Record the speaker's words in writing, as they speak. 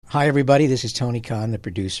Hi, everybody. This is Tony Kahn, the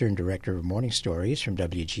producer and director of Morning Stories from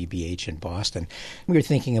WGBH in Boston. We were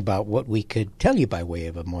thinking about what we could tell you by way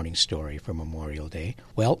of a morning story for Memorial Day.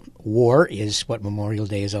 Well, war is what Memorial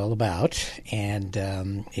Day is all about, and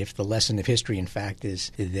if the lesson of history, in fact,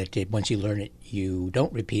 is that once you learn it, you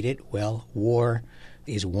don't repeat it, well, war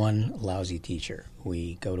is one lousy teacher.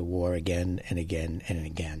 We go to war again and again and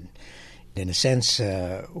again. In a sense,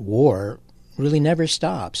 war really never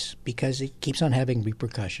stops because it keeps on having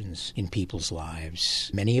repercussions in people's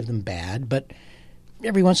lives, many of them bad, but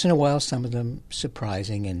every once in a while some of them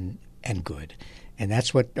surprising and good. And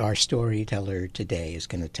that's what our storyteller today is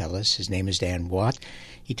going to tell us. His name is Dan Watt.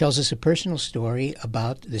 He tells us a personal story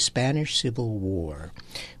about the Spanish Civil War,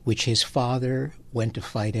 which his father went to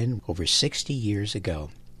fight in over 60 years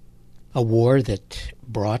ago. A war that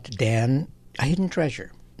brought Dan a hidden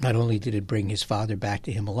treasure. Not only did it bring his father back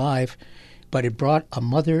to him alive, but it brought a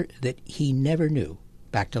mother that he never knew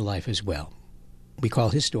back to life as well. We call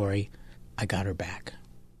his story, I Got Her Back.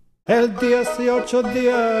 El 18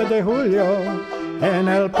 día de julio, en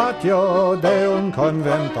el patio de un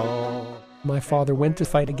convento. My father went to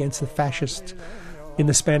fight against the fascists in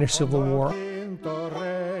the Spanish Civil War.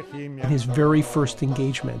 In his very first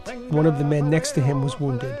engagement, one of the men next to him was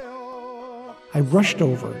wounded. I rushed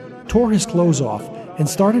over, tore his clothes off, and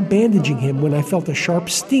started bandaging him when I felt a sharp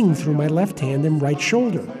sting through my left hand and right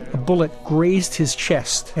shoulder. A bullet grazed his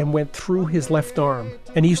chest and went through his left arm.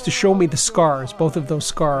 And he used to show me the scars, both of those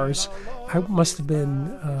scars. I must have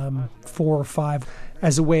been 4 or 5,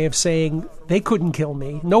 as a way of saying, they couldn't kill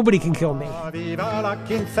me. Nobody can kill me. Viva la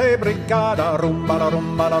 15 brigada, rumba la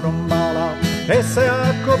rumba la rumba la, e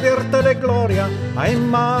sea cubierta de gloria, ay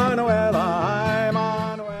Manuela, ay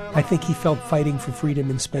Manuela. I think he felt fighting for freedom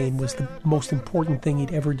in Spain was the most important thing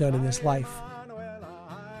he'd ever done in his life.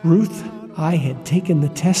 Ruth, I had taken the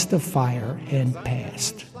test of fire and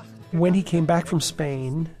passed. When he came back from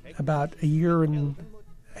Spain, about a year and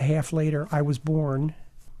a half later, I was born,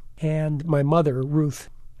 and my mother, Ruth,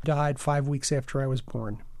 died 5 weeks after I was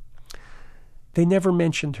born. They never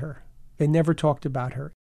mentioned her. They never talked about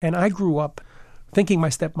her. And I grew up thinking my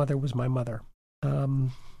stepmother was my mother.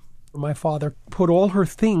 My father put all her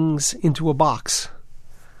things into a box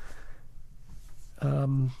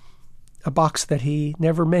that he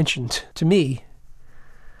never mentioned to me,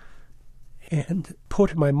 and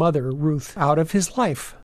put my mother, Ruth, out of his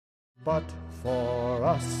life. But for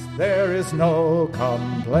us there is no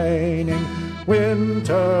complaining.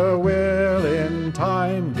 Winter will in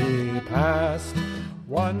time be past.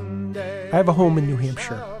 One day I have a home in New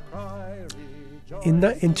Hampshire.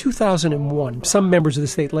 In 2001, some members of the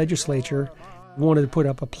state legislature wanted to put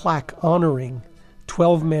up a plaque honoring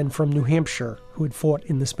 12 men from New Hampshire who had fought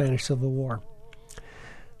in the Spanish Civil War.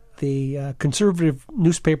 The conservative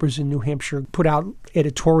newspapers in New Hampshire put out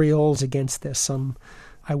editorials against this.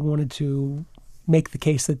 I wanted to make the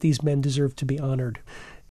case that these men deserved to be honored.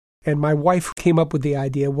 And my wife came up with the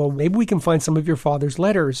idea, well, maybe we can find some of your father's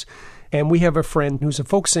letters. And we have a friend who's a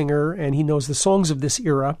folk singer, and he knows the songs of this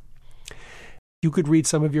era. You could read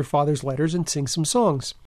some of your father's letters and sing some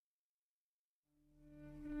songs.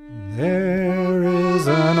 There is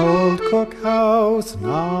an old cookhouse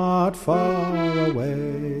not far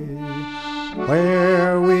away,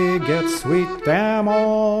 where we get sweet damn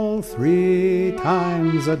 3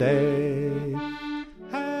 times a day.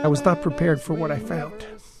 I was not prepared for what I found.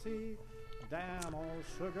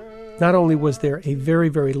 Not only was there a very,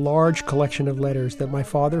 very large collection of letters that my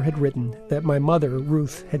father had written that my mother,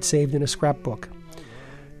 Ruth, had saved in a scrapbook,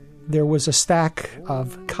 there was a stack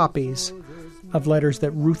of copies of letters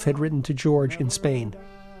that Ruth had written to George in Spain.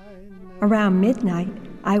 Around midnight,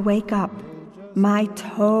 I wake up. My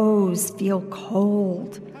toes feel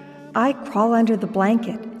cold. I crawl under the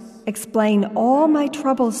blanket, explain all my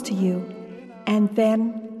troubles to you, and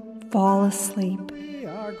then fall asleep.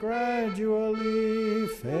 Gradually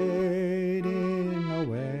fading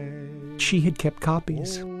away. She had kept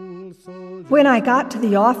copies. When I got to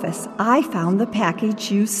the office, I found the package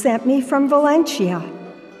you sent me from Valencia.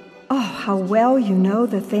 Oh, how well you know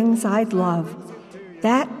the things I'd love.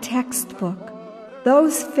 That textbook,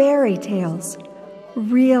 those fairy tales.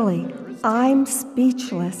 Really, I'm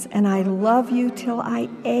speechless, and I love you till I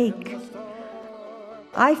ache.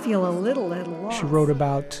 I feel a little at a loss. She wrote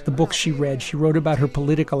about the books she read. She wrote about her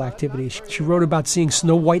political activities. She wrote about seeing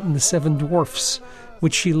Snow White and the Seven Dwarfs,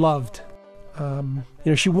 which she loved.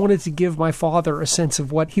 She wanted to give my father a sense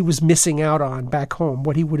of what he was missing out on back home,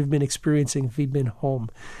 what he would have been experiencing if he'd been home.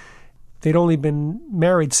 They'd only been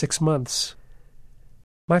married 6 months.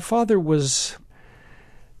 My father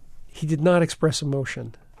he did not express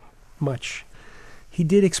emotion much. He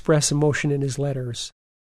did express emotion in his letters.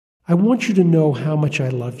 I want you to know how much I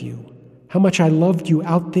love you, how much I loved you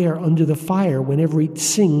out there under the fire when every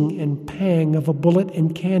sing and pang of a bullet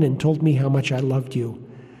and cannon told me how much I loved you.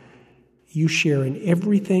 You share in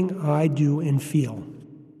everything I do and feel.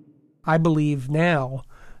 I believe now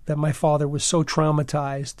that my father was so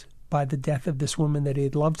traumatized by the death of this woman that he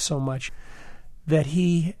had loved so much that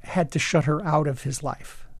he had to shut her out of his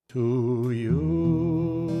life. To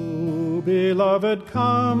you, beloved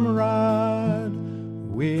comrade,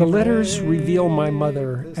 the letters reveal my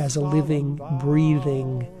mother as a living,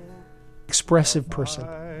 breathing, expressive person,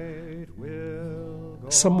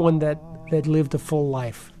 someone that lived a full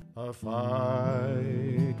life. A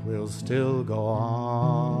fight will still go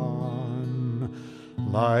on,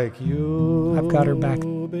 like you, I've got her back.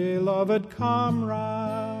 beloved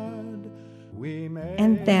comrade. We make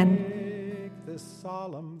And then this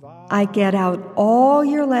solemn vow. I get out all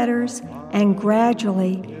your letters, and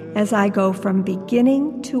gradually, as I go from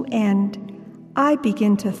beginning to end, I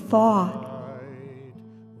begin to thaw,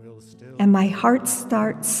 and my heart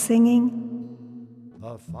starts singing,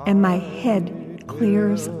 and my head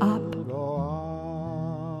clears up.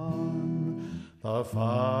 The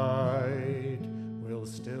fight will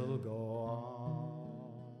still go on.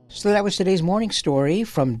 So that was today's morning story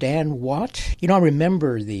from Dan Watt. You know, I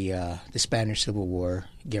remember the Spanish Civil War,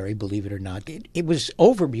 Gary, believe it or not. It was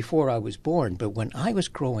over before I was born, but when I was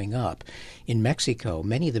growing up in Mexico,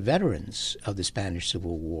 many of the veterans of the Spanish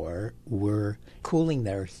Civil War were cooling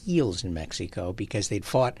their heels in Mexico because they'd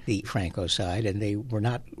fought the Franco side and they were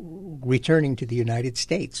not returning to the United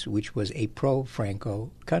States, which was a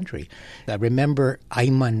pro-Franco country. I remember Ay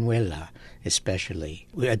Manuela especially,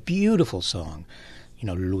 a beautiful song. You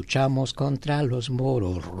know, luchamos contra los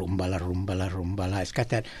moros, rumbala, rumbala, rumbala. It's got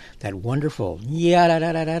that wonderful,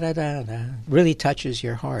 really touches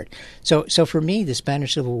your heart. So for me, the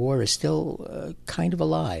Spanish Civil War is still kind of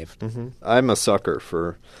alive. Mm-hmm. I'm a sucker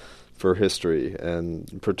for history,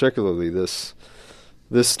 and particularly this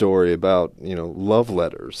story about, you know, love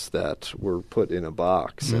letters that were put in a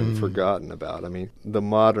box and forgotten about. I mean, the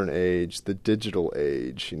modern age, the digital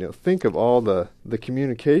age, you know, think of all the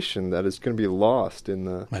communication that is going to be lost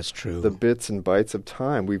in That's true. the bits and bytes of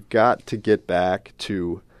time. We've got to get back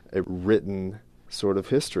to a written sort of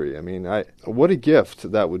history. I mean, what a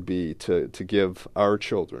gift that would be to give our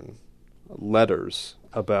children letters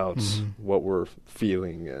about what we're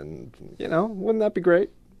feeling, and, you know, wouldn't that be great?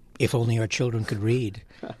 If only our children could read.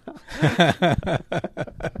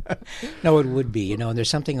 No, it would be. You know, and there's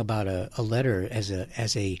something about a letter as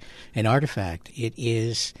an artifact. It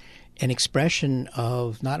is an expression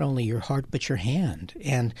of not only your heart but your hand,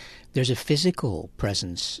 and there's a physical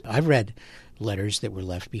presence. I've read letters that were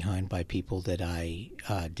left behind by people that I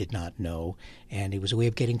did not know, and it was a way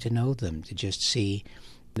of getting to know them, to just see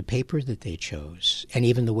the paper that they chose, and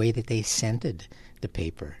even the way that they scented the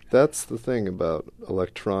paper. That's the thing about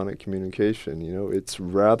electronic communication, you know, it's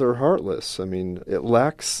rather heartless. I mean, it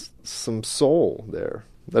lacks some soul there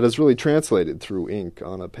that is really translated through ink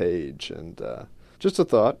on a page. And just a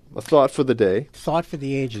thought for the day. Thought for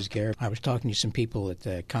the ages, Garrett. I was talking to some people at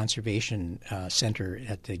the Conservation Center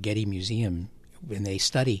at the Getty Museum, and they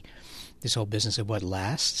study this whole business of what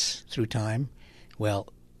lasts through time.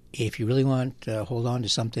 Well, if you really want to hold on to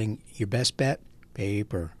something, your best bet,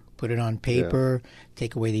 paper. Put it on paper,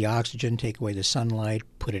 take away the oxygen, take away the sunlight,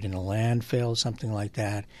 put it in a landfill, something like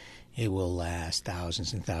that. It will last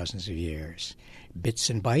thousands and thousands of years.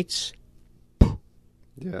 Bits and bytes,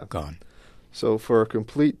 gone. So for a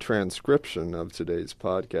complete transcription of today's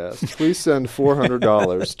podcast, please send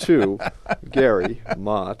 $400 to Gary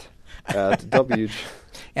Mott at WG.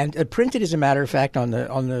 And printed, as a matter of fact, on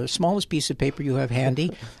the smallest piece of paper you have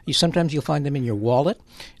handy. Sometimes you'll find them in your wallet.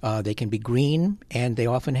 They can be green, and they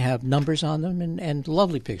often have numbers on them and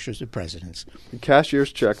lovely pictures of presidents.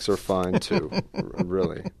 Cashier's checks are fine, too,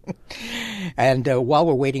 really. And while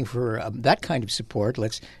we're waiting for that kind of support,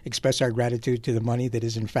 let's express our gratitude to the money that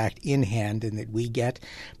is, in fact, in hand and that we get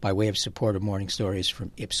by way of support of Morning Stories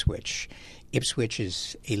from Ipswitch. Ipswitch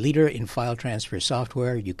is a leader in file transfer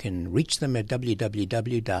software. You can reach them at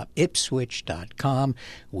www.ipswitch.com.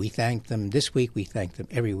 We thank them this week. We thank them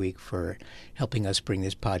every week for helping us bring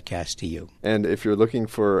this podcast to you. And if you're looking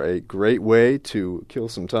for a great way to kill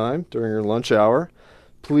some time during your lunch hour,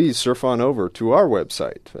 please surf on over to our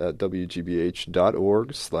website at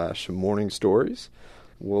wgbh.org/morningstories.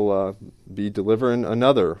 We'll be delivering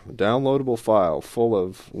another downloadable file full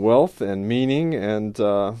of wealth and meaning and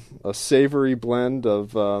a savory blend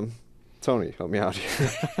of... Tony, help me out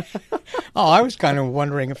here. I was kind of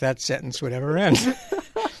wondering if that sentence would ever end.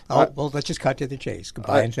 Well, let's just cut to the chase.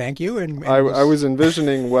 Goodbye and thank you. And I was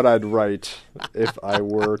envisioning what I'd write if I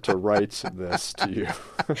were to write this to you.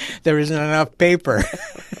 There isn't enough paper.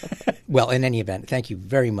 Well, in any event, thank you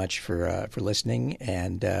very much for listening,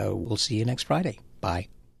 and we'll see you next Friday. Bye.